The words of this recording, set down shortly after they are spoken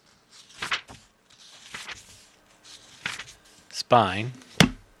Spine,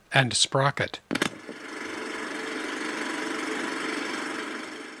 and Sprocket.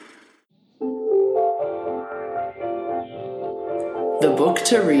 The book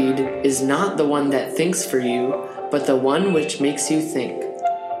to read is not the one that thinks for you, but the one which makes you think.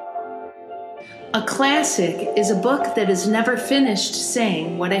 A classic is a book that is never finished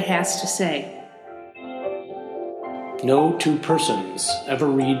saying what it has to say. No two persons ever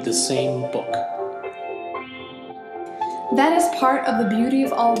read the same book. That is part of the beauty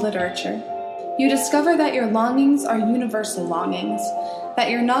of all literature. You discover that your longings are universal longings, that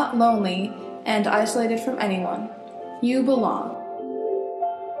you're not lonely and isolated from anyone. You belong.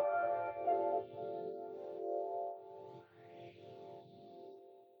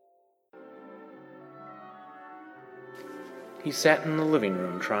 He sat in the living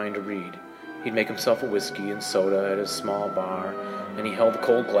room trying to read. He'd make himself a whiskey and soda at his small bar, and he held a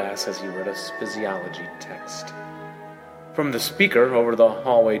cold glass as he read a physiology text. From the speaker over the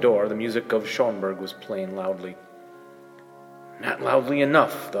hallway door, the music of Schoenberg was playing loudly. Not loudly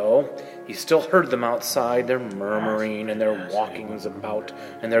enough, though. He still heard them outside, their murmuring and their walkings about,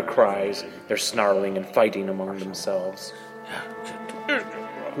 and their cries, their snarling and fighting among themselves.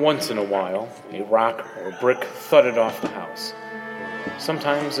 Once in a while, a rock or a brick thudded off the house.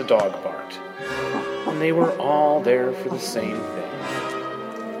 Sometimes a dog barked. And they were all there for the same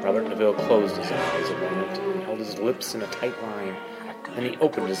thing. Robert Neville closed his eyes a moment and held his lips in a tight line. Then he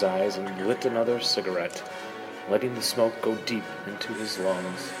opened his eyes and lit another cigarette, letting the smoke go deep into his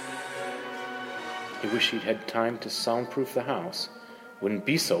lungs. He wished he'd had time to soundproof the house. Wouldn't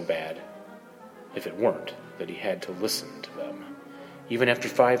be so bad if it weren't that he had to listen to them. Even after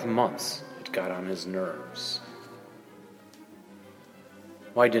 5 months, it got on his nerves.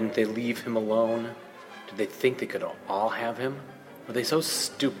 Why didn't they leave him alone? Did they think they could all have him? Were they so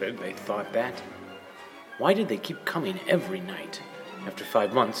stupid they thought that? Why did they keep coming every night? After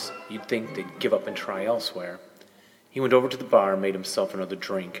 5 months, you'd think they'd give up and try elsewhere. He went over to the bar and made himself another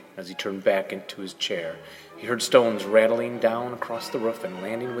drink. As he turned back into his chair, he heard stones rattling down across the roof and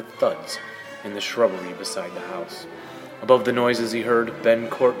landing with thuds in the shrubbery beside the house. Above the noises he heard Ben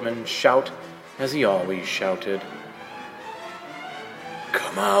Cortman shout, as he always shouted,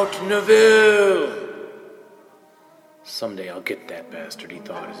 "Come out, Neville!" Someday I'll get that bastard, he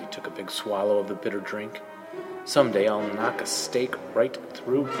thought as he took a big swallow of the bitter drink. Someday I'll knock a stake right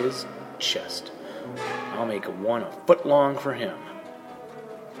through his chest. I'll make one a foot long for him.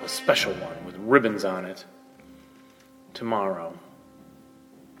 A special one with ribbons on it. Tomorrow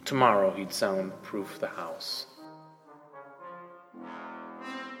he'd soundproof the house.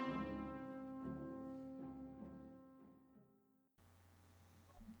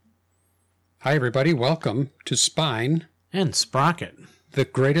 Hi, everybody. Welcome to Spine And Sprocket. the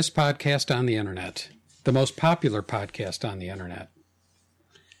greatest podcast on the internet, the most popular podcast on the internet,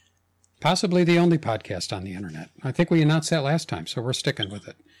 possibly the only podcast on the internet. I think we announced that last time, so we're sticking with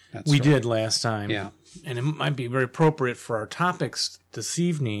it. We did last time. Yeah. And it might be very appropriate for our topics this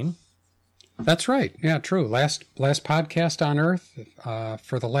evening. That's right. Yeah, true. Last podcast on Earth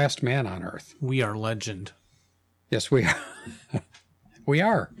for the last man on Earth. We are legend. Yes, we are. We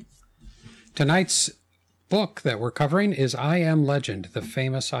are. Tonight's book that we're covering is I Am Legend, the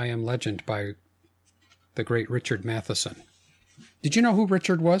famous I Am Legend by the great Richard Matheson. Did you know who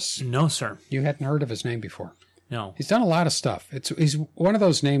Richard was? No, sir. You hadn't heard of his name before. No. He's done a lot of stuff. He's one of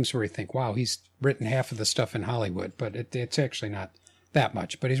those names where you think, wow, he's written half of the stuff in Hollywood, but it's actually not that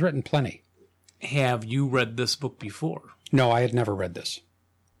much. But he's written plenty. Have you read this book before? No, I had never read this.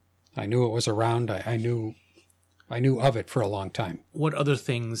 I knew it was around. I knew of it for a long time. What other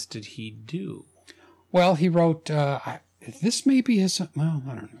things did he do? Well, he wrote, this may be his, well,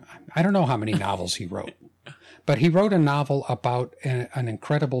 I don't know. I don't know how many novels he wrote. But he wrote a novel about an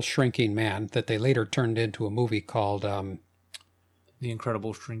incredible shrinking man that they later turned into a movie called The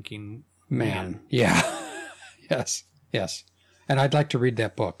Incredible Shrinking Man. Yeah. Yes. And I'd like to read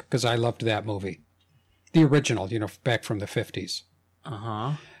that book because I loved that movie. The original, back from the 50s.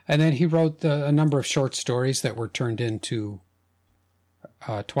 Uh-huh. And then he wrote a number of short stories that were turned into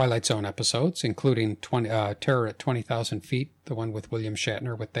Twilight Zone episodes, including Terror at 20,000 Feet, the one with William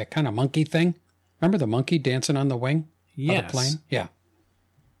Shatner with that kind of monkey thing. Remember the monkey dancing on the wing of the plane? Yeah.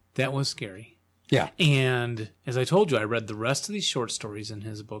 That was scary. Yeah. And as I told you, I read the rest of these short stories in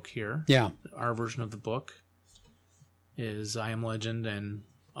his book here. Yeah. Our version of the book is I Am Legend and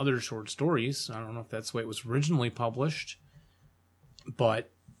other short stories. I don't know if that's the way it was originally published,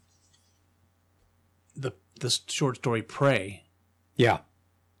 but the short story Prey. Yeah.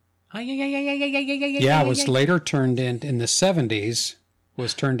 Yeah, it was later turned in the 70s,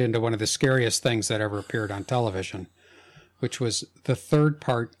 was turned into one of the scariest things that ever appeared on television. which was the third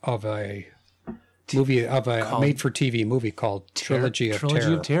part of a movie of a made-for-TV movie called Trilogy of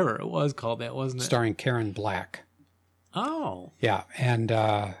Terror. It was called that, wasn't it? Starring Karen Black. Oh. Yeah, and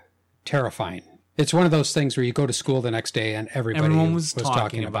terrifying. It's one of those things where you go to school the next day and everyone was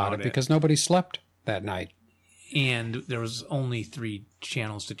talking about it because nobody slept that night. And there was only 3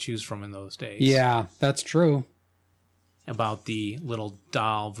 channels to choose from in those days. Yeah, that's true. About the little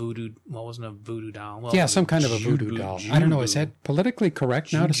doll, voodoo. Well, wasn't a voodoo doll. Well, yeah, some kind of a voodoo doll. I don't know. Is that politically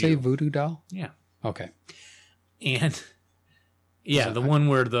correct now to say voodoo doll? Yeah. Okay. And yeah, the one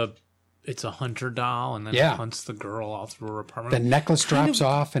where it's a hunter doll and then it hunts the girl all through her apartment. The necklace drops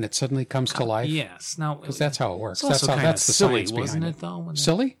off and it suddenly comes to life. Yes. Now, because that's how it works. That's the silly, science wasn't behind it? Though.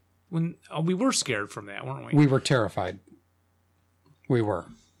 Silly? When we were scared from that, weren't we? We were terrified. We were.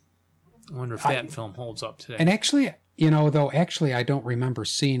 I wonder if that film holds up today. And actually, I don't remember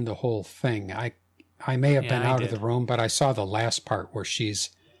seeing the whole thing. I may have been out of the room, but I saw the last part where she's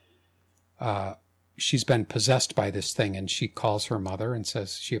been possessed by this thing, and she calls her mother and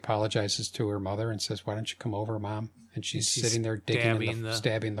says, she apologizes to her mother and says, "Why don't you come over, Mom?" And she's sitting there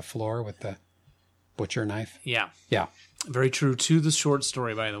stabbing the floor with the butcher knife. Yeah. Yeah. Very true to the short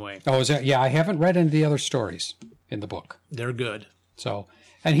story, by the way. Oh, is that? Yeah, I haven't read any of the other stories in the book. They're good. So,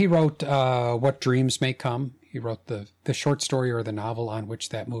 and he wrote What Dreams May Come. He wrote the short story or the novel on which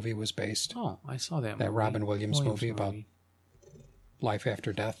that movie was based. Oh, I saw that movie. That Robin Williams movie about life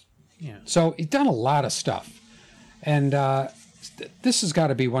after death. Yeah. So he's done a lot of stuff. And this has got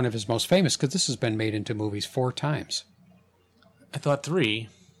to be one of his most famous because this has been made into movies 4 times. I thought 3.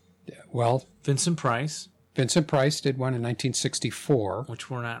 Well, Vincent Price did one in 1964. Which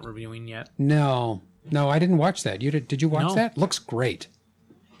we're not reviewing yet. No, I didn't watch that. You did? Did you watch that? Looks great.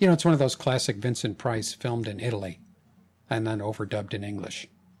 It's one of those classic Vincent Price filmed in Italy and then overdubbed in English.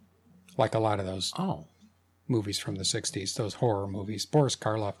 Like a lot of those movies from the 60s, those horror movies. Boris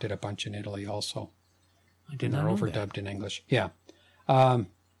Karloff did a bunch in Italy also. I did not know overdubbed in English. Yeah.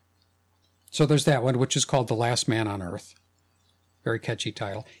 So there's that one, which is called The Last Man on Earth. Very catchy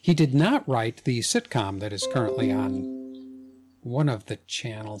title. He did not write the sitcom that is currently on one of the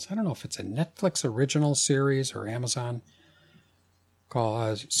channels. I don't know if it's a Netflix original series or Amazon.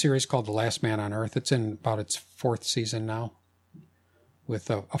 A series called The Last Man on Earth. It's in about its 4th season now, with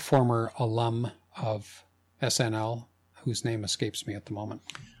a former alum of SNL, whose name escapes me at the moment.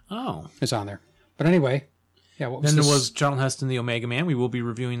 Oh. Is on there. But anyway, yeah. What was then there was Charlton Heston, The Omega Man. We will be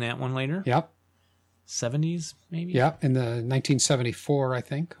reviewing that one later. Yep. 70s, maybe? Yeah, in the 1974, I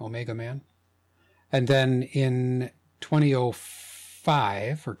think, Omega Man. And then in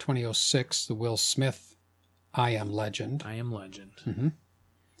 2005 or 2006, the Will Smith I Am Legend. I Am Legend. Mm-hmm.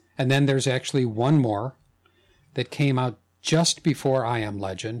 And then there's actually one more that came out just before I Am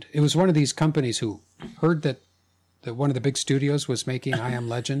Legend. It was one of these companies who heard that one of the big studios was making I Am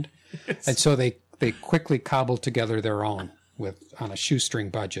Legend. And so they quickly cobbled together their own on a shoestring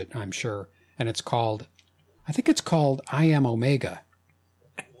budget, I'm sure. And I think it's called I Am Omega.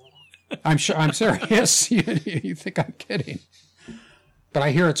 I'm serious. You think I'm kidding. But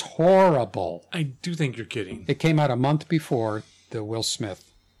I hear it's horrible. I do think you're kidding. It came out a month before the Will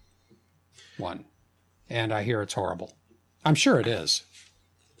Smith one. And I hear it's horrible. I'm sure it is.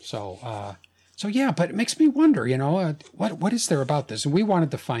 So yeah, but it makes me wonder, what is there about this? And we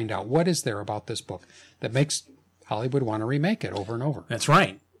wanted to find out what is there about this book that makes Hollywood want to remake it over and over. That's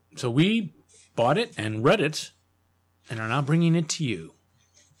right. So we bought it and read it and are now bringing it to you.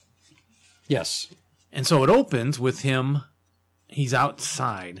 Yes. And so it opens with him. He's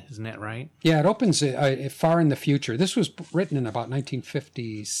outside, isn't that right? Yeah, it opens far in the future. This was written in about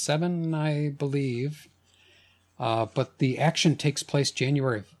 1957, I believe. But the action takes place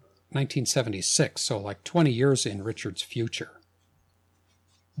January of 1976, so like 20 years in Richard's future.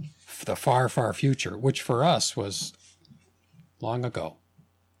 The far, far future, which for us was long ago.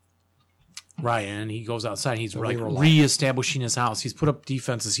 Right, and he goes outside. He's reestablishing his house. He's put up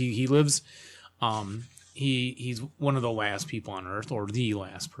defenses. He lives... He's one of the last people on Earth, or the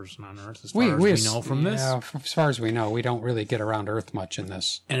last person on Earth, as far as we know from this. Yeah, as far as we know, we don't really get around Earth much in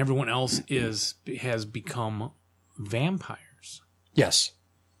this. And everyone else has become vampires. Yes.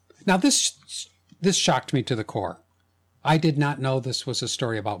 Now this shocked me to the core. I did not know this was a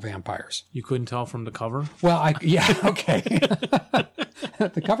story about vampires. You couldn't tell from the cover? Well, okay.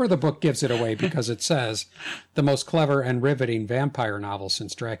 The cover of the book gives it away because it says, the most clever and riveting vampire novel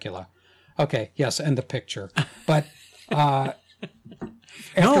since Dracula. Okay, yes, and the picture. But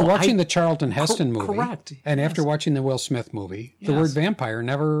After watching the Charlton Heston movie, correct, and after watching the Will Smith movie, the word vampire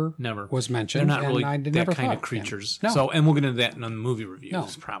never was mentioned. They're not really and that kind of creatures. No. So, and we'll get into that in the movie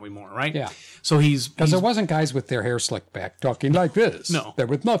reviews, probably more, right? Yeah. So because there wasn't guys with their hair slicked back talking like this. No, there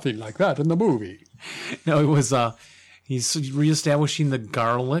was nothing like that in the movie. No, it was he's reestablishing the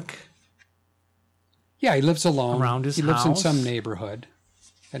garlic. Yeah, he lives alone around his house. He lives in some neighborhood.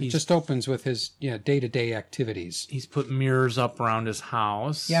 And it just opens with his day-to-day activities. He's put mirrors up around his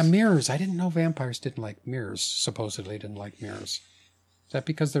house. Yeah, mirrors. I didn't know vampires didn't like mirrors. Supposedly didn't like mirrors. Is that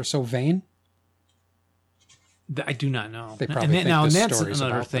because they're so vain? I do not know. They probably think now, this and that's story's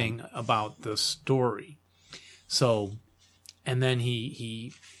another about thing them. about the story. So, and then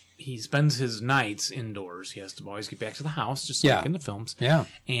he spends his nights indoors. He has to always get back to the house, just like in the films. Yeah.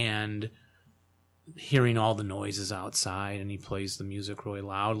 And hearing all the noises outside, and he plays the music really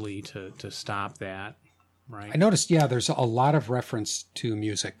loudly to stop that, right? I noticed, there's a lot of reference to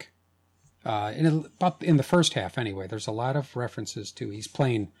music. In the first half, anyway, there's a lot of references to, he's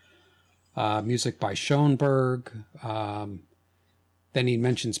playing music by Schoenberg. Then he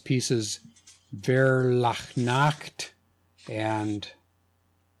mentions pieces, Verlacht and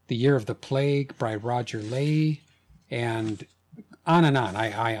The Year of the Plague by Roger Lay, and on and on.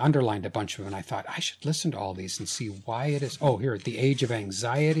 I underlined a bunch of them, and I thought I should listen to all these and see why it is. Oh, here, The Age of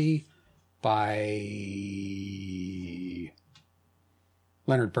Anxiety by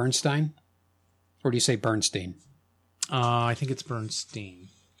Leonard Bernstein. Or do you say Bernstein? I think it's Bernstein.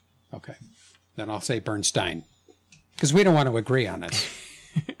 Okay. Then I'll say Bernstein. Because we don't want to agree on this.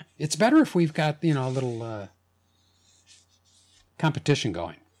 It's better if we've got, a little competition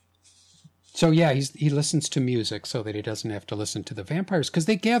going. So, he listens to music so that he doesn't have to listen to the vampires, because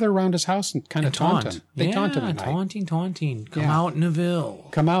they gather around his house and kind of taunt him. They taunt him at night. Taunting. Come out, Neville.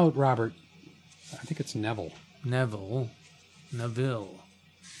 Come out, Robert. I think it's Neville. Neville.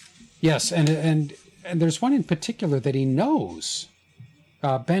 Yes, and there's one in particular that he knows.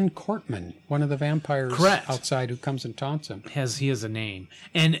 Ben Cortman, one of the vampires outside who comes and taunts him. He has a name.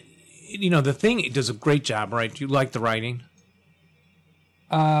 And, the thing, it does a great job, right? Do you like the writing?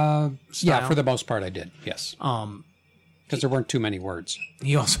 Yeah, for the most part I did, yes. Because there weren't too many words.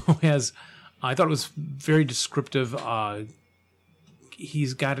 He also has, I thought it was very descriptive.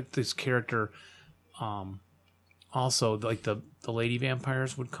 He's got this character, also, like the lady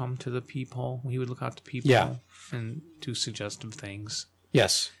vampires would come to the peephole. He would look out to peephole and do suggestive things.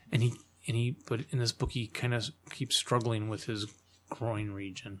 Yes. But in this book, he kind of keeps struggling with his groin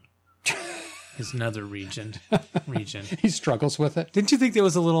region. His nether region. He struggles with it. Didn't you think there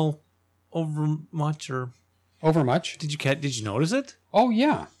was a little overmuch or overmuch? Did you notice it? Oh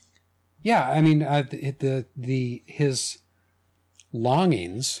yeah. I mean, his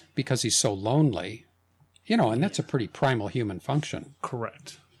longings, because he's so lonely, and that's a pretty primal human function.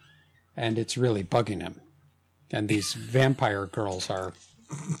 Correct. And it's really bugging him. And these vampire girls are,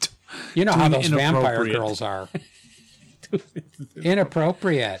 how those vampire girls are.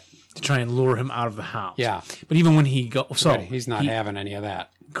 Inappropriate. To try and lure him out of the house. Yeah. But even when he goes... he's not having any of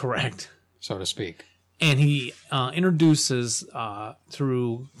that. Correct. So to speak. And he introduces,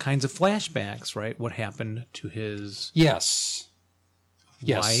 through kinds of flashbacks, right, what happened to his wife.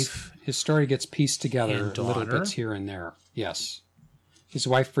 His story gets pieced together and little bits here and there. Yes. His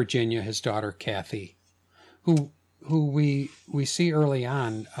wife, Virginia, his daughter, Kathy, who we see early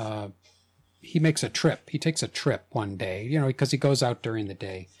on... he makes a trip. He takes a trip one day, because he goes out during the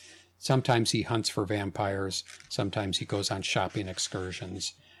day. Sometimes he hunts for vampires. Sometimes he goes on shopping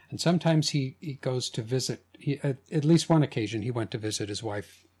excursions. And sometimes he goes to visit, at least one occasion, he went to visit his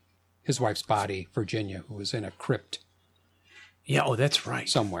wife's body, Virginia, who was in a crypt. Yeah, that's right.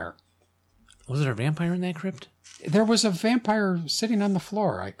 Somewhere. Was there a vampire in that crypt? There was a vampire sitting on the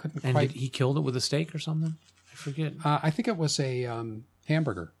floor. I couldn't quite... And he killed it with a stake or something? I forget. I think it was a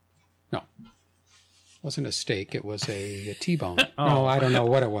hamburger. No. It wasn't a steak. It was a T-bone. No, I don't know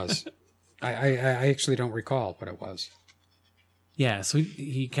what it was. I actually don't recall what it was. Yeah, so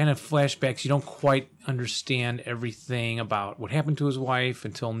he kind of flashbacks. You don't quite understand everything about what happened to his wife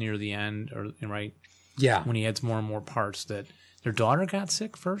until near the end, right? Yeah. When he adds more and more parts that their daughter got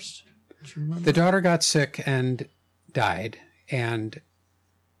sick first. Do you remember? The daughter got sick and died. And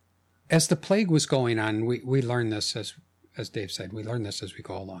as the plague was going on, we learned this, as Dave said, we learned this as we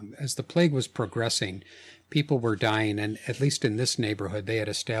go along. As the plague was progressing, people were dying, and at least in this neighborhood, they had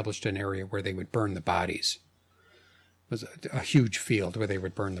established an area where they would burn the bodies. It was a huge field where they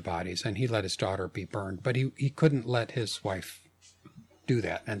would burn the bodies, and he let his daughter be burned, but he couldn't let his wife do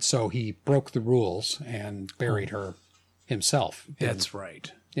that, and so he broke the rules and buried her himself. That's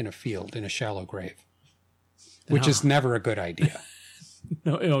right. In a field, in a shallow grave, which is never a good idea.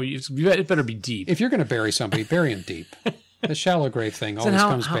 No, it better be deep. If you're going to bury somebody, bury him deep. The shallow grave thing always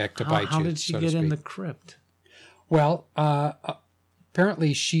comes back to bite you. How did she get in the crypt? Well,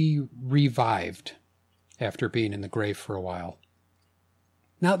 apparently she revived after being in the grave for a while.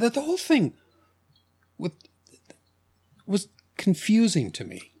 Now, the whole thing was confusing to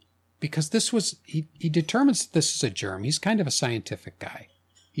me because he determines this is a germ. He's kind of a scientific guy.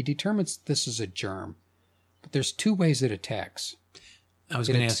 He determines this is a germ, but there's two ways it attacks. I was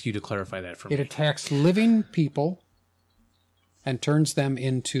going to ask you to clarify that for me. It attacks living people and turns them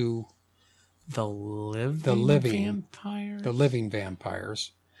into the living vampires? The living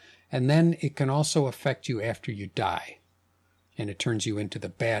vampires. And then it can also affect you after you die. And it turns you into the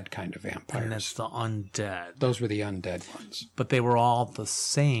bad kind of vampires. And that's the undead. Those were the undead ones. But they were all the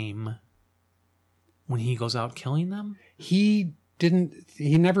same when he goes out killing them? He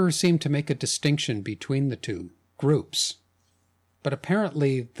never seemed to make a distinction between the two groups. But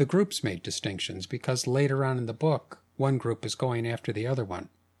apparently the groups made distinctions because later on in the book, one group is going after the other one.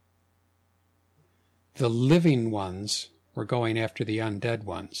 The living ones were going after the undead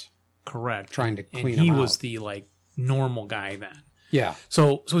ones. Correct. Trying to clean them out. And he was the, normal guy then. Yeah.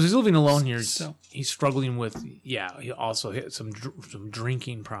 So as he's living alone here, he's struggling with, he also hit some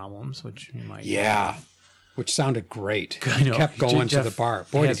drinking problems, which he might... Yeah. Which sounded great. I know. He kept going to the bar.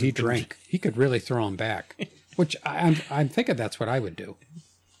 Boy, did he drink. He could really throw him back. Which I'm thinking that's what I would do.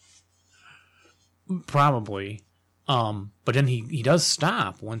 Probably. But then he does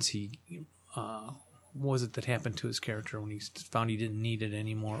stop once he... what was it that happened to his character when he found he didn't need it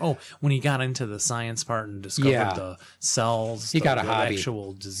anymore? Oh, when he got into the science part and discovered the cells, got a hobby.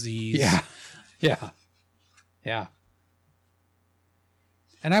 Actual disease. Yeah.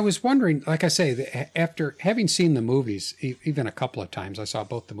 And I was wondering, like I say, after having seen the movies, even a couple of times, I saw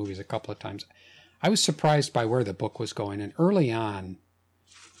both the movies a couple of times, I was surprised by where the book was going. And early on,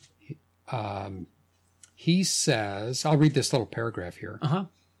 he says, I'll read this little paragraph here. Uh-huh.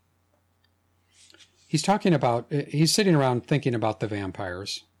 He's sitting around thinking about the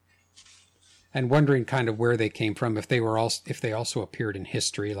vampires and wondering kind of where they came from, if they also appeared in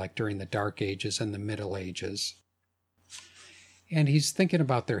history, like during the Dark Ages and the Middle Ages. And he's thinking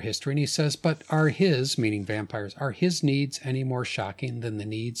about their history, and he says, but are his, meaning vampires, are his needs any more shocking than the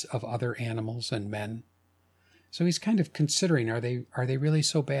needs of other animals and men? So he's kind of considering, are they really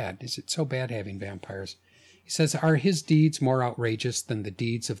so bad? Is it so bad having vampires? He says, are his deeds more outrageous than the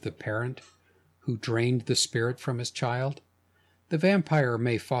deeds of the parent who drained the spirit from his child? The vampire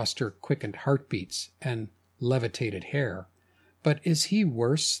may foster quickened heartbeats and levitated hair, but is he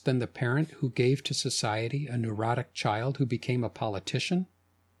worse than the parent who gave to society a neurotic child who became a politician?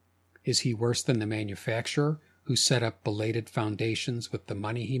 Is he worse than the manufacturer who set up belated foundations with the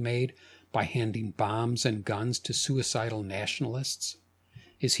money he made by handing bombs and guns to suicidal nationalists?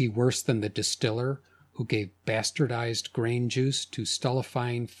 Is he worse than the distiller who gave bastardized grain juice to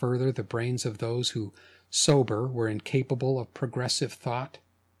stultifying further the brains of those who, sober, were incapable of progressive thought?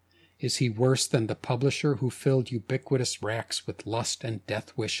 Is he worse than the publisher who filled ubiquitous racks with lust and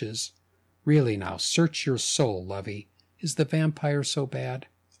death wishes? Really now, search your soul, Lovey. Is the vampire so bad?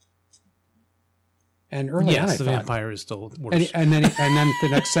 And early on, I the thought, vampire is still worse. And then the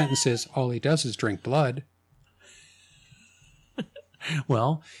next sentence is, all he does is drink blood.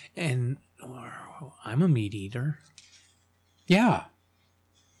 Well, and I'm a meat eater. Yeah.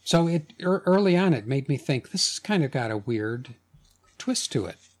 So early on, it made me think this has kind of got a weird twist to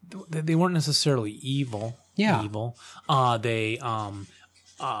it. They weren't necessarily evil. Yeah. Evil. Now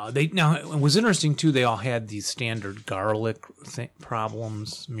it was interesting too. They all had these standard garlic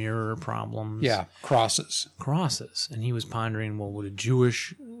problems, mirror problems. Yeah, crosses, and he was pondering, well, would a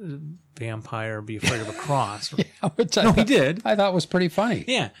Jewish vampire be afraid of a cross? Yeah, which he did. I thought was pretty funny.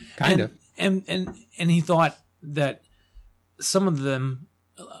 Yeah, kind of. And he thought that some of them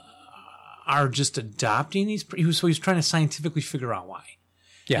are just adopting these. So he's trying to scientifically figure out why.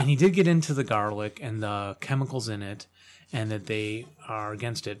 Yeah. And he did get into the garlic and the chemicals in it, and that they are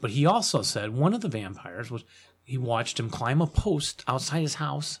against it. But he also said one of the vampires he watched him climb a post outside his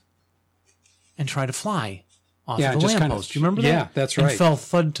house and try to fly off of the lamppost. Do you remember that? Yeah, that's right. And fell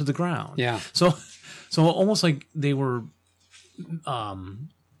thud to the ground. Yeah. So almost like they were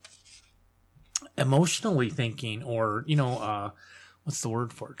emotionally thinking, or what's the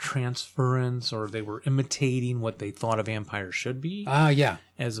word for it? Transference, or they were imitating what they thought a vampire should be. Yeah.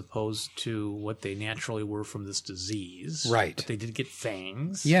 As opposed to what they naturally were from this disease. Right. But they did get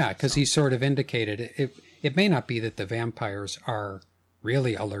fangs. Yeah, because he sort of indicated it may not be that the vampires are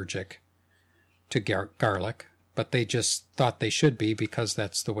really allergic to garlic, but they just thought they should be because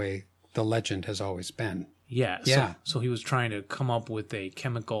that's the way the legend has always been. Yeah. Yeah. So he was trying to come up with a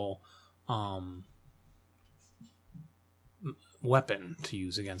chemical weapon to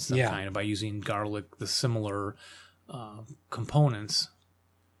use against them, kind of by using garlic, the similar components.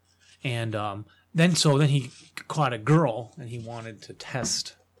 And then he caught a girl, and he wanted to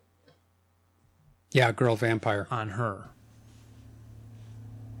test. Yeah, girl vampire. On her.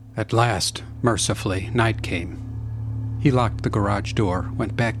 At last, mercifully, night came. He locked the garage door,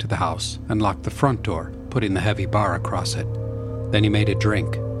 went back to the house, and locked the front door, putting the heavy bar across it. Then he made a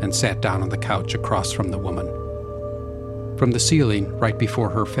drink and sat down on the couch across from the woman. From the ceiling, right before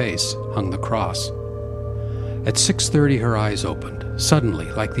her face, hung the cross. At 6:30 her eyes opened,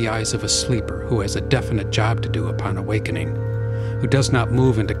 suddenly like the eyes of a sleeper who has a definite job to do upon awakening, who does not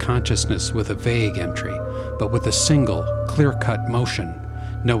move into consciousness with a vague entry, but with a single, clear-cut motion,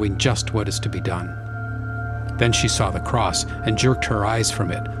 knowing just what is to be done. Then she saw the cross and jerked her eyes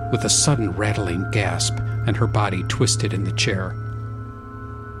from it with a sudden rattling gasp, and her body twisted in the chair.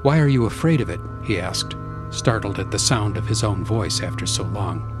 "Why are you afraid of it?" he asked, startled at the sound of his own voice after so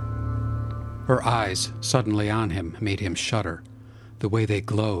long. Her eyes, suddenly on him, made him shudder. The way they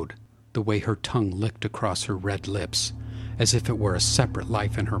glowed, the way her tongue licked across her red lips, as if it were a separate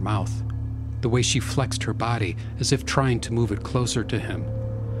life in her mouth. The way she flexed her body, as if trying to move it closer to him.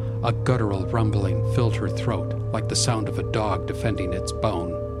 A guttural rumbling filled her throat, like the sound of a dog defending its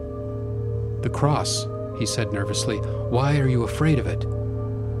bone. "The cross," he said nervously. "Why are you afraid of it?"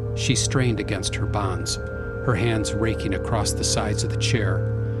 She strained against her bonds, her hands raking across the sides of the chair.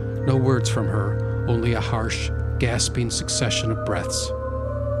 No words from her, only a harsh, gasping succession of breaths.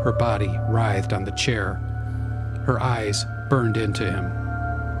 Her body writhed on the chair. Her eyes burned into him.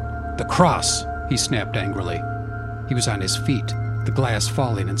 "The cross!" he snapped angrily. He was on his feet, the glass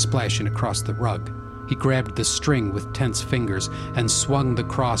falling and splashing across the rug. He grabbed the string with tense fingers and swung the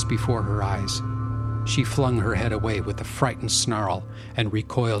cross before her eyes. She flung her head away with a frightened snarl and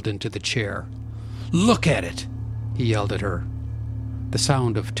recoiled into the chair. "Look at it!" he yelled at her. The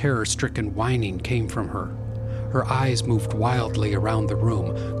sound of terror-stricken whining came from her. Her eyes moved wildly around the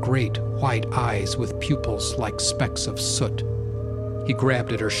room, great white eyes with pupils like specks of soot. He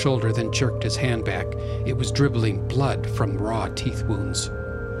grabbed at her shoulder, then jerked his hand back. It was dribbling blood from raw teeth wounds.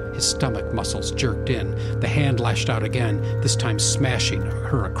 His stomach muscles jerked in. The hand lashed out again, this time smashing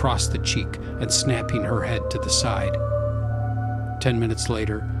her across the cheek and snapping her head to the side. 10 minutes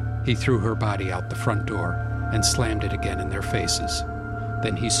later, he threw her body out the front door and slammed it again in their faces.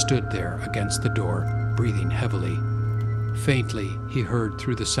 Then he stood there against the door, breathing heavily. Faintly, he heard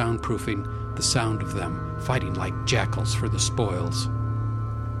through the soundproofing the sound of them fighting like jackals for the spoils.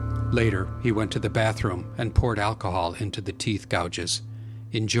 Later, he went to the bathroom and poured alcohol into the teeth gouges,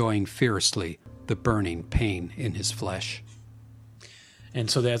 enjoying fiercely the burning pain in his flesh. And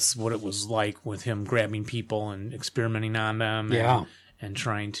so that's what it was like with him grabbing people and experimenting on them. And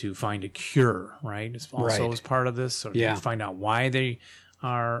trying to find a cure, right? It's also as part of this. So to find out why they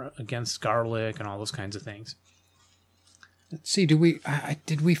are against garlic and all those kinds of things. Let's see, did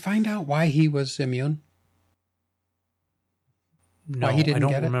we find out why he was immune? No, I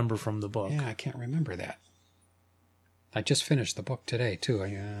don't remember from the book. Yeah, I can't remember that. I just finished the book today too. I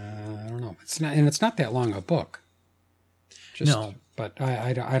don't know. It's not that long a book. No, but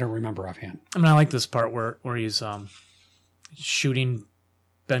I don't remember offhand. I mean, I like this part where he's shooting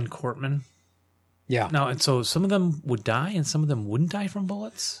Ben Cortman. Yeah. Now, and so some of them would die and some of them wouldn't die from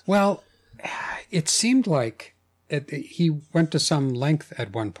bullets? Well, it seemed like he went to some length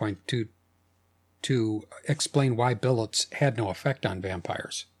at one point to explain why bullets had no effect on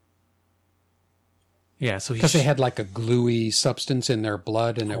vampires. Yeah, so because they had like a gluey substance in their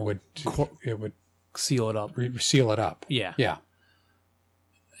blood, and it would seal it up. Seal it up. Yeah. Yeah.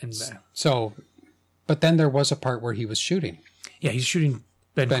 And so, but then there was a part where he was shooting. Yeah, he's shooting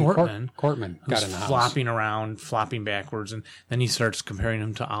Ben Cortman. Cortman got in the house. Flopping around, flopping backwards, and then he starts comparing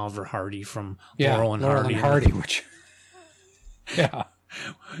him to Oliver Hardy from Laurel and Hardy. Which, yeah.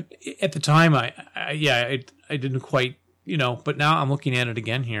 At the time, I didn't quite, but now I'm looking at it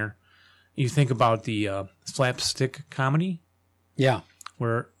again here. You think about the slapstick comedy. Yeah.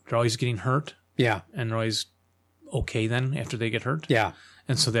 Where they're always getting hurt. Yeah. And they're always okay then after they get hurt. Yeah.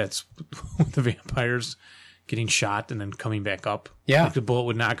 And so that's with the vampires getting shot and then coming back up. Yeah. Like the bullet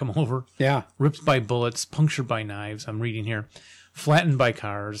would knock them over. Yeah. Ripped by bullets, punctured by knives, I'm reading here. Flattened by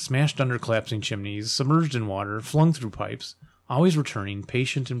cars, smashed under collapsing chimneys, submerged in water, flung through pipes, always returning,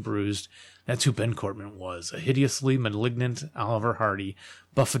 patient and bruised. That's who Ben Cortman was, a hideously malignant Oliver Hardy,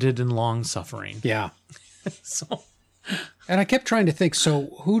 buffeted and long-suffering. Yeah. So, and I kept trying to think,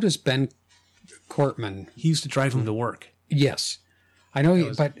 so who does Ben Cortman... He used to drive him to work. Yes. I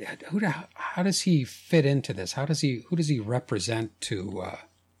know, but how does he fit into this? Who does he represent to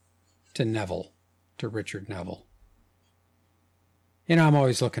Neville, to Richard Neville? I'm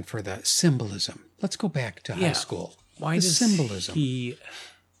always looking for the symbolism. Let's go back to high school. Why the does symbolism?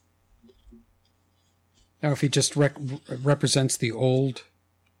 Now, if he just represents the old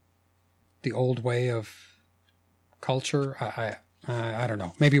way of culture, I don't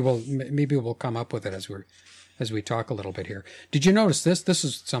know. Maybe we'll come up with it as we talk a little bit here. Did you notice this? This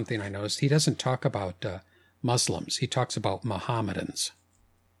is something I noticed. He doesn't talk about Muslims. He talks about Mohammedans.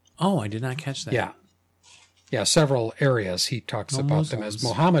 Oh, I did not catch that. Yeah. Several areas he talks about them as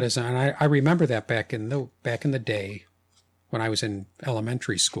Mohammedans, and I remember that back in the day when I was in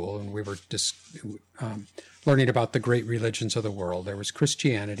elementary school and we were just learning about the great religions of the world. There was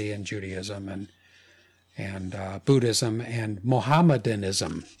Christianity and Judaism and Buddhism and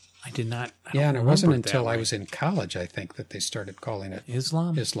Mohammedanism. I did not. And it wasn't until I was in college, I think, that they started calling it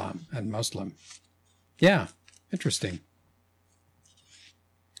Islam and Muslim. Yeah, interesting.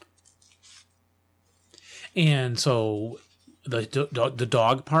 And so the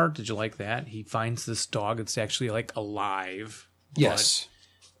dog part, did you like that? He finds this dog that's actually like alive. Yes.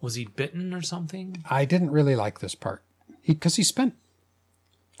 Was he bitten or something? I didn't really like this part because he spent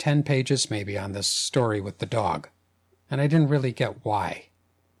 10 pages maybe on this story with the dog, and I didn't really get why.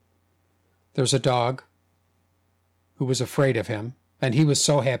 There's a dog who was afraid of him, and he was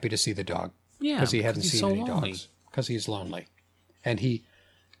so happy to see the dog because he hadn't seen any dogs because he's lonely. And he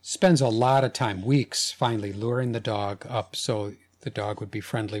spends a lot of time, weeks, finally luring the dog up so the dog would be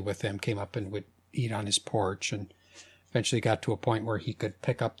friendly with him, came up and would eat on his porch, and eventually got to a point where he could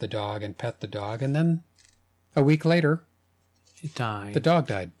pick up the dog and pet the dog. And then a week later, it died. The dog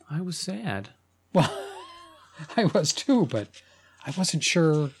died. I was sad. Well, I was too, but I wasn't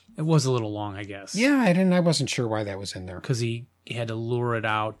sure. It was a little long, I guess. Yeah, I wasn't sure why that was in there. Because he had to lure it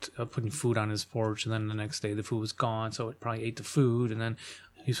out, putting food on his porch, and then the next day the food was gone, so it probably ate the food, and then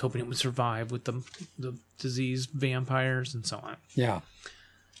he was hoping it would survive with the diseased vampires and so on. Yeah.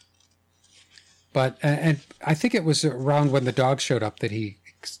 But, and I think it was around when the dog showed up that he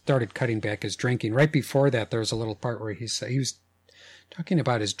started cutting back his drinking. Right before that, there was a little part where he was talking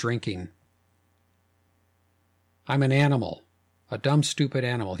about his drinking. I'm an animal, a dumb, stupid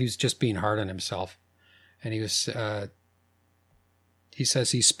animal. He was just being hard on himself. And he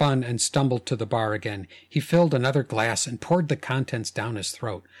says he spun and stumbled to the bar again. He filled another glass and poured the contents down his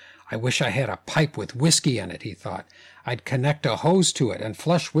throat. I wish I had a pipe with whiskey in it, he thought. I'd connect a hose to it and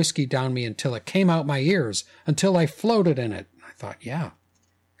flush whiskey down me until it came out my ears, until I floated in it. I thought, yeah.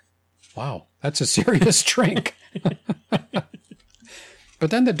 Wow, that's a serious drink. But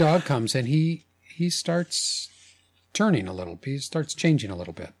then the dog comes and he starts turning a little. He starts changing a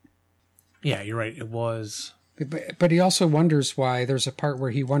little bit. Yeah, you're right. It was. But he also wonders why. There's a part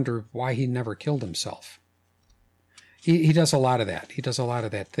where he wondered why he never killed himself. He does a lot of that. He does a lot of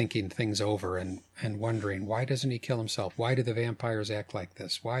that, thinking things over and wondering, why doesn't he kill himself? Why do the vampires act like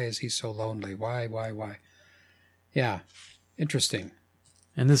this? Why is he so lonely? Why? Yeah, interesting.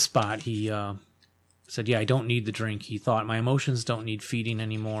 In this spot, he said, yeah, I don't need the drink. He thought, my emotions don't need feeding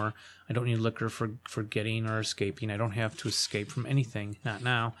anymore. I don't need liquor for getting or escaping. I don't have to escape from anything, not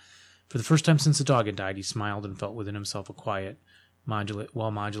now. For the first time since the dog had died, he smiled and felt within himself a quiet,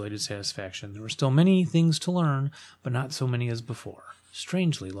 well-modulated satisfaction. There were still many things to learn, but not so many as before.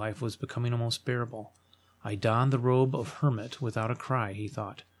 Strangely, life was becoming almost bearable. I donned the robe of hermit without a cry, he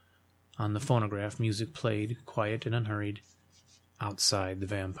thought. On the phonograph, music played, quiet and unhurried. Outside, the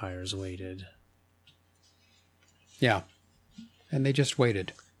vampires waited. Yeah, and they just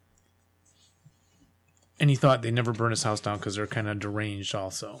waited. And he thought they'd never burn his house down because they're kind of deranged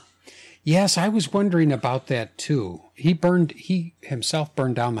also. Yes, I was wondering about that too. He himself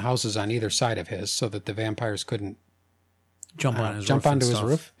burned down the houses on either side of his so that the vampires couldn't jump onto his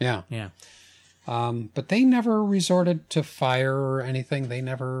roof. Yeah. But they never resorted to fire or anything. They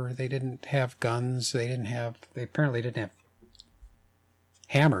didn't have guns. They apparently didn't have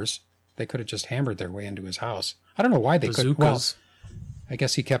hammers. They could have just hammered their way into his house. I don't know why they couldn't. Well, I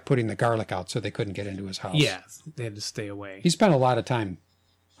guess he kept putting the garlic out so they couldn't get into his house. Yeah, they had to stay away. He spent a lot of time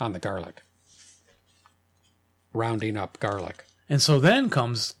on the garlic, rounding up garlic. And so then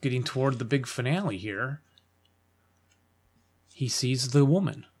comes getting toward the big finale here. He sees the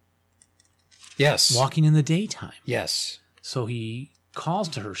woman. Yes. Walking in the daytime. Yes. So he calls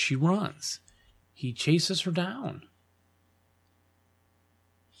to her. She runs. He chases her down.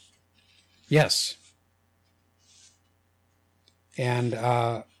 Yes.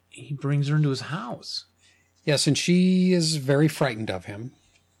 And he brings her into his house. Yes, and she is very frightened of him.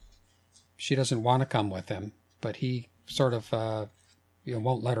 She doesn't want to come with him, but he sort of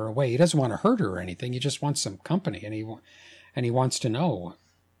won't let her away. He doesn't want to hurt her or anything. He just wants some company, and he wants to know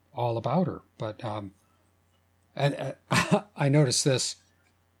all about her. But and I noticed this.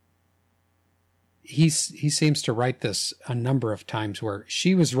 He seems to write this a number of times where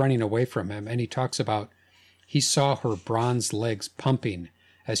she was running away from him, and he talks about he saw her bronze legs pumping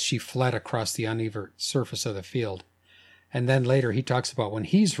as she fled across the uneven surface of the field. And then later he talks about when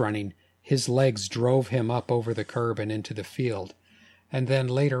he's running, his legs drove him up over the curb and into the field. And then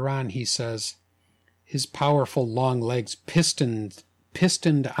later on he says his powerful long legs pistoned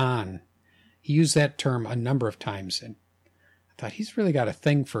on. He used that term a number of times, and I thought he's really got a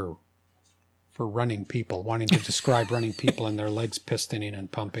thing for running people, wanting to describe running people and their legs pistoning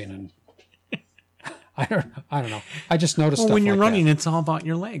and pumping. And I don't know. I just noticed. Well, stuff when you're like running, that. it's all about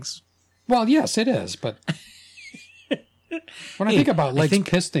your legs. Well, yes, it is. But when I think about legs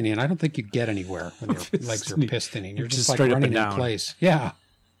pistoning, I don't think you get anywhere when your legs are pistoning. You're just like running in place. Yeah.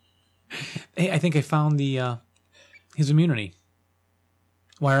 Hey, I think I found his immunity.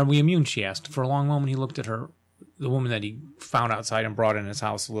 Why are we immune? She asked. For a long moment, he looked at her. The woman that he found outside and brought in his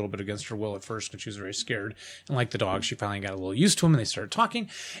house a little bit against her will at first because she was very scared. And like the dog, she finally got a little used to him, and they started talking.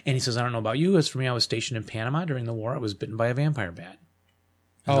 And he says, I don't know about you. As for me, I was stationed in Panama during the war. I was bitten by a vampire bat.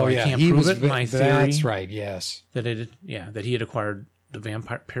 Oh, yeah. I can't prove it. My theory. That's right, yes. That he had acquired the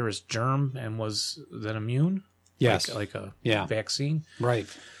vampirus germ and was then immune. Yes. Like a vaccine. Right.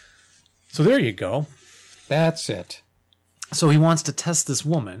 So there you go. That's it. So he wants to test this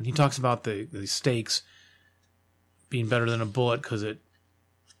woman. He talks about the stakes being better than a bullet because it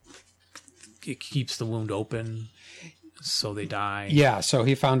keeps the wound open, so they die. Yeah, so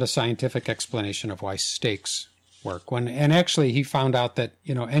he found a scientific explanation of why stakes work. And actually he found out that,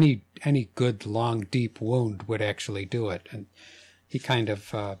 any good, long, deep wound would actually do it. And he kind of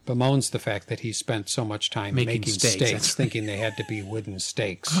bemoans the fact that he spent so much time making stakes thinking they had to be wooden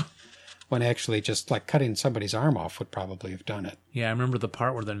stakes. When actually just like cutting somebody's arm off would probably have done it. Yeah, I remember the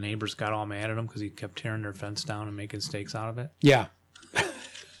part where the neighbors got all mad at him because he kept tearing their fence down and making stakes out of it. Yeah.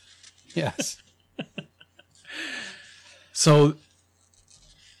 Yes. So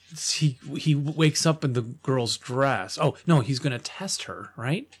he wakes up in the girl's dress. Oh, no, he's going to test her,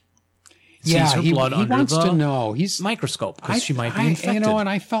 right? Yeah, he wants to know. He's microscope because she might be infected. And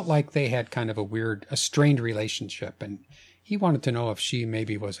I felt like they had kind of a strained relationship, and he wanted to know if she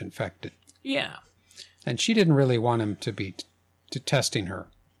maybe was infected. Yeah. And she didn't really want him to be testing her.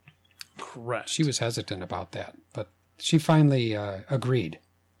 Correct. She was hesitant about that, but she finally agreed.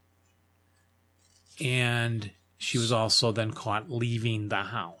 And she was also then caught leaving the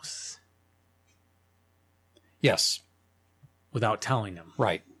house. Yes. Without telling him.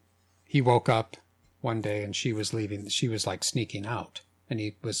 Right. He woke up one day and she was leaving. She was like sneaking out, and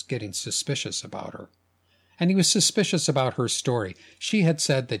he was getting suspicious about her. And he was suspicious about her story. She had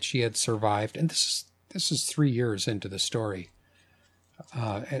said that she had survived, and this is 3 years into the story,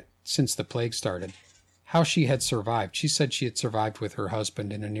 since the plague started, how she had survived. She said she had survived with her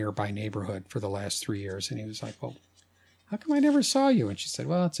husband in a nearby neighborhood for the last 3 years. And he was like, well, how come I never saw you? And she said,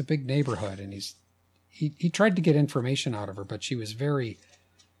 well, it's a big neighborhood. And he tried to get information out of her, but she was very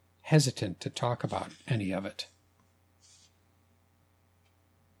hesitant to talk about any of it.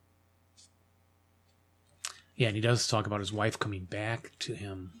 Yeah, and he does talk about his wife coming back to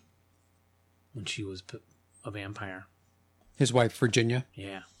him when she was a vampire. His wife, Virginia?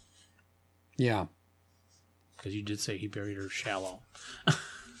 Yeah. Yeah. Because you did say he buried her shallow.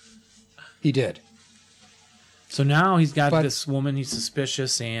 He did. So now he's got this woman, he's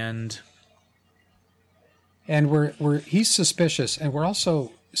suspicious, and he's suspicious, and we're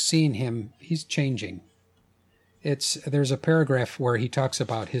also seeing him, he's changing. There's a paragraph where he talks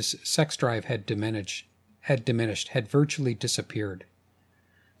about his sex drive had diminished, had virtually disappeared.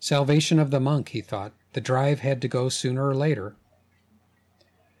 Salvation of the monk, he thought. The drive had to go sooner or later.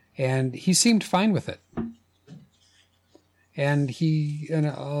 And he seemed fine with it. And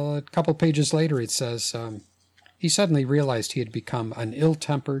a couple pages later, it says, he suddenly realized he had become an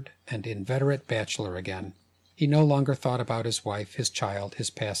ill-tempered and inveterate bachelor again. He no longer thought about his wife, his child,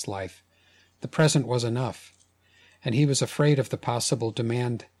 his past life. The present was enough. And he was afraid of the possible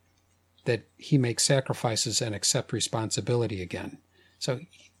demand that he make sacrifices and accept responsibility again. So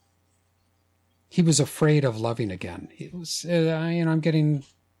he was afraid of loving again. It was, I'm getting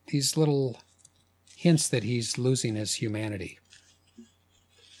these little hints that he's losing his humanity.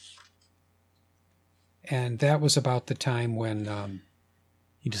 And that was about the time when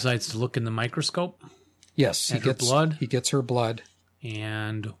he decides to look in the microscope. Yes, he gets her blood,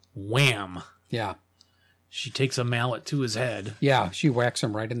 and wham! Yeah, she takes a mallet to his head. Yeah, she whacks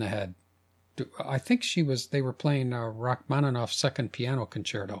him right in the head. I think they were playing Rachmaninoff's Second Piano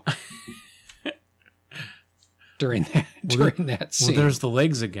Concerto during that scene. Well, there's the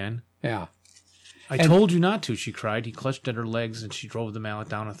legs again. Yeah. I told you not to, she cried. He clutched at her legs, and she drove the mallet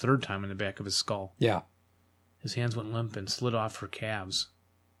down a third time in the back of his skull. Yeah. His hands went limp and slid off her calves.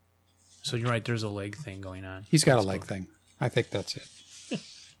 So you're right, there's a leg thing going on. He's got a leg thing. I think that's it.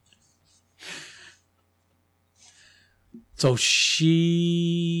 So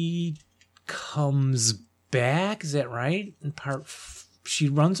she comes back, is that right? She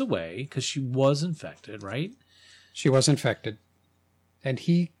runs away because she was infected, right? She was infected. And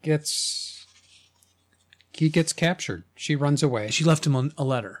he gets captured. She runs away. She left him a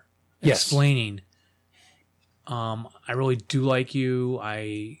letter explaining, I really do like you.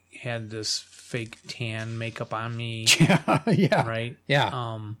 I had this fake tan makeup on me. Yeah. Right?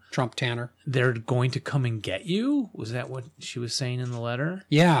 Yeah. Trump tanner. They're going to come and get you? Was that what she was saying in the letter?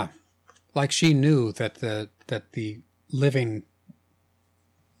 Yeah. Like she knew that the living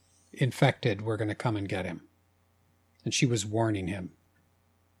infected were going to come and get him. And she was warning him.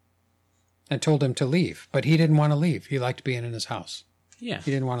 And told him to leave. But he didn't want to leave. He liked being in his house. Yeah.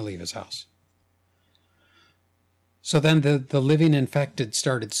 He didn't want to leave his house. So then the living infected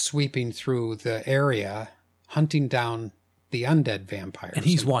started sweeping through the area, hunting down the undead vampires. And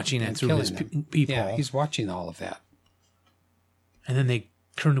he's watching that through his people. Yeah, he's watching all of that. And then they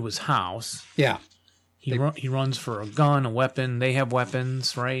turn to his house. Yeah. He runs for a gun, a weapon. They have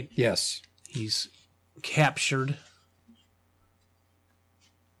weapons, right? Yes. He's captured.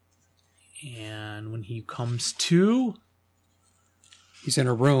 And when he comes to... He's in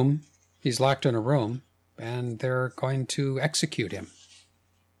a room. He's locked in a room. And they're going to execute him.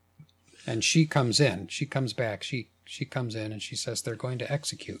 And she comes in. She comes back. She comes in and she says, they're going to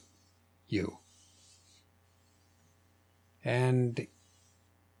execute you. And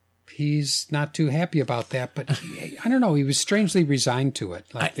he's not too happy about that. But I don't know. He was strangely resigned to it.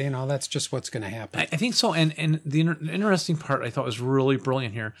 Like, that's just what's going to happen. I think so. And the interesting part I thought was really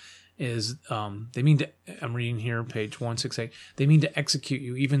brilliant here is they mean to, I'm reading here, page 168, they mean to execute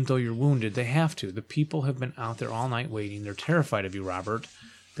you even though you're wounded. They have to. The people have been out there all night waiting. They're terrified of you, Robert.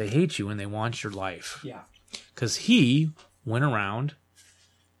 They hate you and they want your life. Yeah. Because he went around,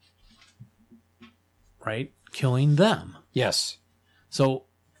 right, killing them. Yes. So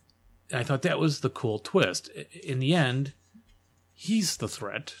I thought that was the cool twist. In the end, he's the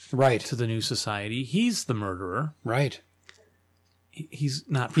threat to the new society. He's the murderer. Right. He's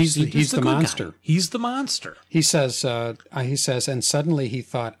not. He's the monster. Guy. He's the monster. He says, and suddenly he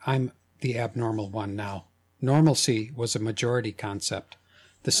thought, I'm the abnormal one now. Normalcy was a majority concept,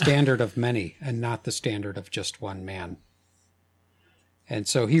 the standard of many, and not the standard of just one man. And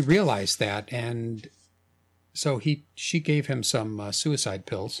so he realized that, and so she gave him some suicide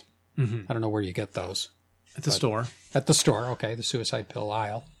pills. Mm-hmm. I don't know where you get those. At the store. At the store, okay, the suicide pill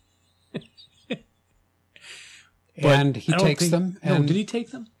aisle. And he takes them. And did he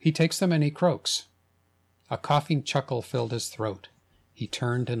take them? He takes them and he croaks. A coughing chuckle filled his throat. He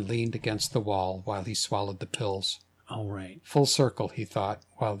turned and leaned against the wall while he swallowed the pills. Oh, right. Full circle, he thought,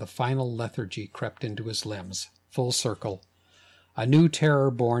 while the final lethargy crept into his limbs. Full circle. A new terror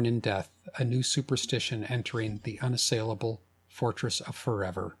born in death, a new superstition entering the unassailable fortress of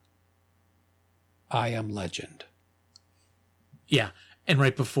forever. I am legend. Yeah. And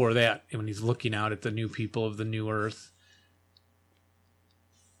right before that, when he's looking out at the new people of the new earth.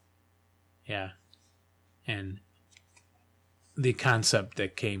 Yeah. And the concept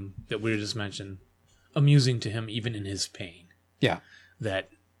that we just mentioned, amusing to him even in his pain. Yeah. That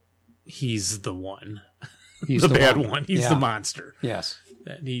he's the one. He's the bad one. He's the monster. Yes.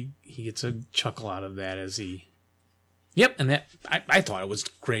 That he gets a chuckle out of that as he... Yep, and that I thought it was a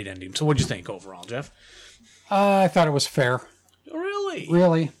great ending. So what'd you think overall, Jeff? I thought it was fair. Really?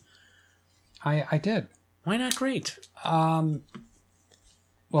 Really. I did. Why not great? Well,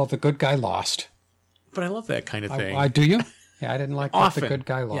 the good guy lost. But I love that kind of thing. Do you? Yeah, I didn't like that the good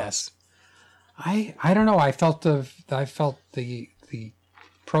guy lost. Yes. I don't know. I felt the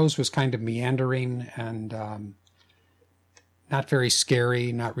prose was kind of meandering and not very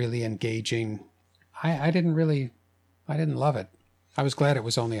scary, not really engaging. I didn't love it. I was glad it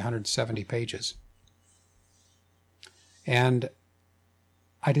was only 170 pages. And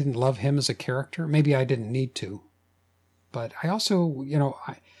I didn't love him as a character. Maybe I didn't need to. But I also,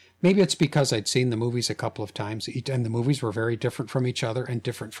 maybe it's because I'd seen the movies a couple of times, and the movies were very different from each other and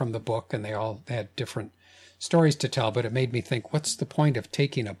different from the book, and they had different stories to tell. But it made me think, what's the point of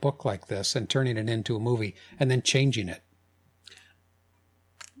taking a book like this and turning it into a movie and then changing it?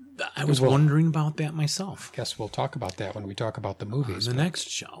 I was wondering about that myself. I guess we'll talk about that when we talk about the movies. On the next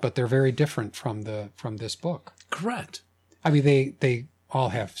show. But they're very different from this book. Correct. I mean, they all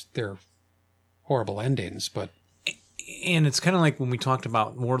have their horrible endings, but... And it's kind of like when we talked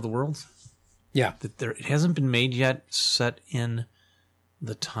about War of the Worlds. Yeah. That it hasn't been made yet set in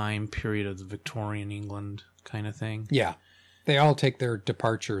the time period of the Victorian England kind of thing. Yeah. They all take their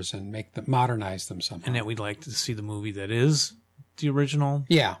departures and modernize them somehow. And that we'd like to see the movie that is the original.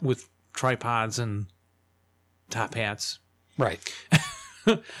 Yeah. With tripods and top hats. Right.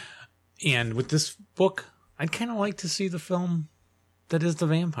 And with this book, I'd kind of like to see the film that is the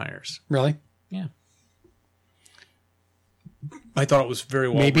vampires. Really? Yeah. I thought it was very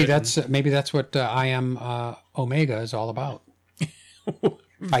well maybe written. Maybe that's what I Am Omega is all about.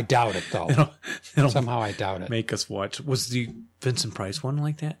 I doubt it, though. Somehow I doubt it. Make us watch. Was the Vincent Price one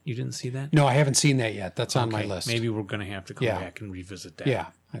like that? You didn't see that? No, I haven't seen that yet. That's on my list. Maybe we're going to have to come back and revisit that. Yeah,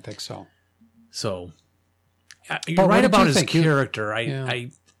 I think so. So, you're right about his character.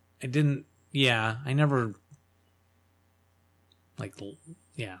 I didn't. Yeah, I never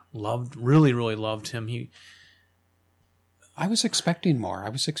really loved him. I was expecting more. I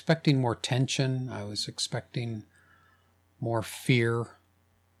was expecting more tension. I was expecting more fear.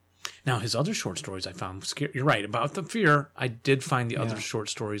 Now, his other short stories I found scary. You're right about the fear. I did find the other short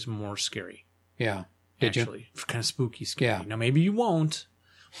stories more scary. Yeah. Did you? Kind of spooky scary. Yeah. Now, maybe you won't,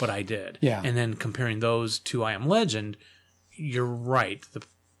 but I did. Yeah. And then comparing those to I Am Legend, you're right.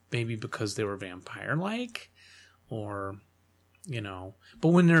 Maybe because they were vampire-like or... but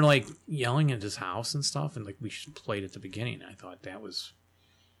when they're like yelling at his house and stuff, and like we played at the beginning, I thought that was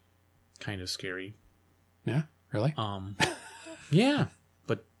kind of scary. Yeah, really? Yeah,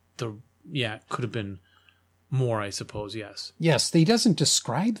 but it could have been more, I suppose. Yes. Yes, he doesn't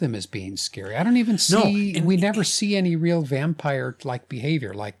describe them as being scary. I don't even see. We never see any real vampire-like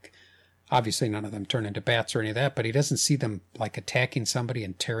behavior. Like, obviously, none of them turn into bats or any of that. But he doesn't see them like attacking somebody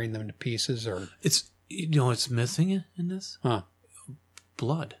and tearing them to pieces. Or it's it's missing in this. Huh.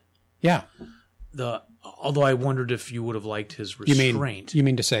 Blood. Yeah. Although I wondered if you would have liked his restraint. You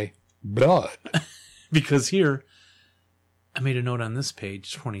mean to say blood? Because here, I made a note on this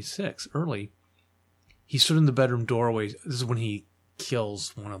page 26 early. He stood in the bedroom doorway. This is when he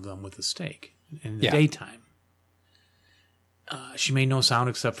kills one of them with a stake in the daytime. She made no sound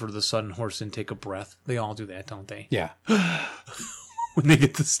except for the sudden hoarse intake of breath. They all do that, don't they? Yeah. When they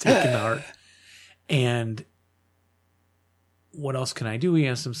get the stake in the heart. And what else can I do? He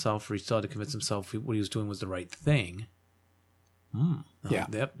asked himself, or he still had to convince himself what he was doing was the right thing. Yeah.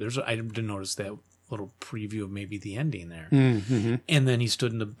 I didn't notice that little preview of maybe the ending there. Mm-hmm. And then he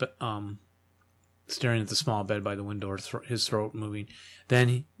stood in the staring at the small bed by the window, his throat moving.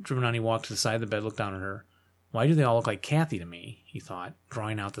 Then, driven on, he walked to the side of the bed, looked down at her. Why do they all look like Kathy to me? He thought,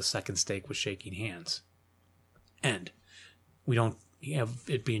 drawing out the second stake with shaking hands. And we don't have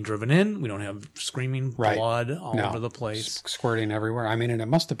it being driven in. We don't have screaming blood all over the place. Squirting everywhere. I mean, and it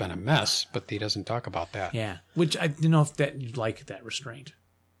must have been a mess, but he doesn't talk about that. Yeah. Which I didn't know if you'd like that restraint.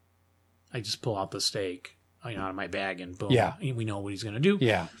 I just pull out the stake out of my bag and boom. Yeah. We know what he's going to do.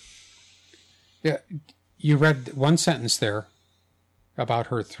 Yeah. Yeah. You read one sentence there about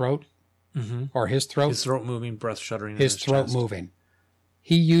her throat or his throat. His throat moving, breath shuddering. His throat chest. moving.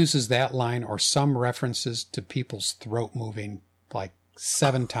 He uses that line or some references to people's throat moving like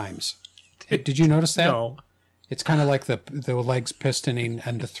 7 times. Did you notice that? No. It's kind of like the legs pistoning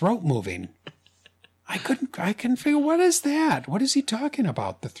and the throat moving. I couldn't figure, what is that? What is he talking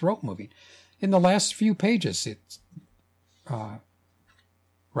about? The throat moving. In the last few pages, it's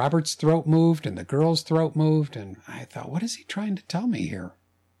Robert's throat moved and the girl's throat moved, and I thought, what is he trying to tell me here?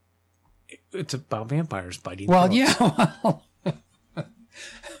 It's about vampires biting. Well, throats. yeah. Well,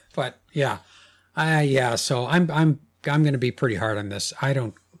 but yeah, so I'm going to be pretty hard on this. I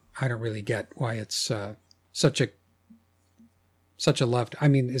don't really get why it's such a left. I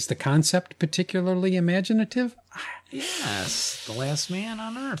mean, is the concept particularly imaginative? Yes, The Last Man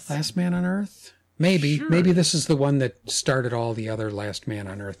on Earth. Last Man on Earth? Maybe. Sure. Maybe this is the one that started all the other Last Man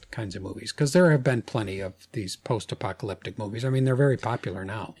on Earth kinds of movies, because there have been plenty of these post-apocalyptic movies. I mean, they're very popular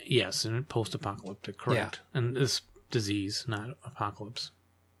now. Yes, and post-apocalyptic, correct. Yeah. And this disease, not apocalypse.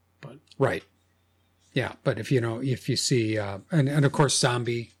 But right. Yeah, but if you see, and of course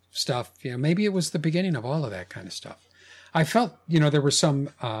zombie stuff, maybe it was the beginning of all of that kind of stuff. I felt, there were some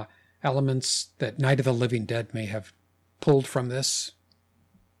elements that Night of the Living Dead may have pulled from this.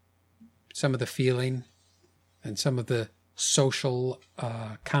 Some of the feeling and some of the social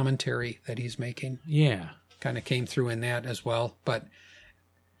commentary that he's making. Yeah. Kind of came through in that as well. But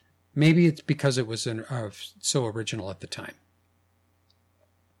maybe it's because it was so original at the time.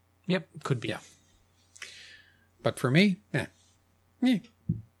 Yep, could be. Yeah. But for me, are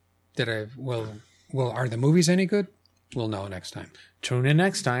the movies any good? We'll know next time. Tune in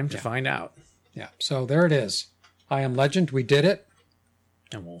next time to find out. Yeah. So there it is. I Am Legend. We did it.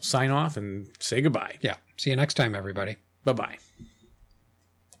 And we'll sign off and say goodbye. Yeah. See you next time, everybody. Bye-bye.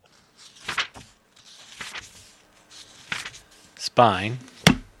 Spine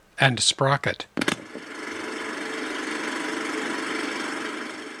and Sprocket.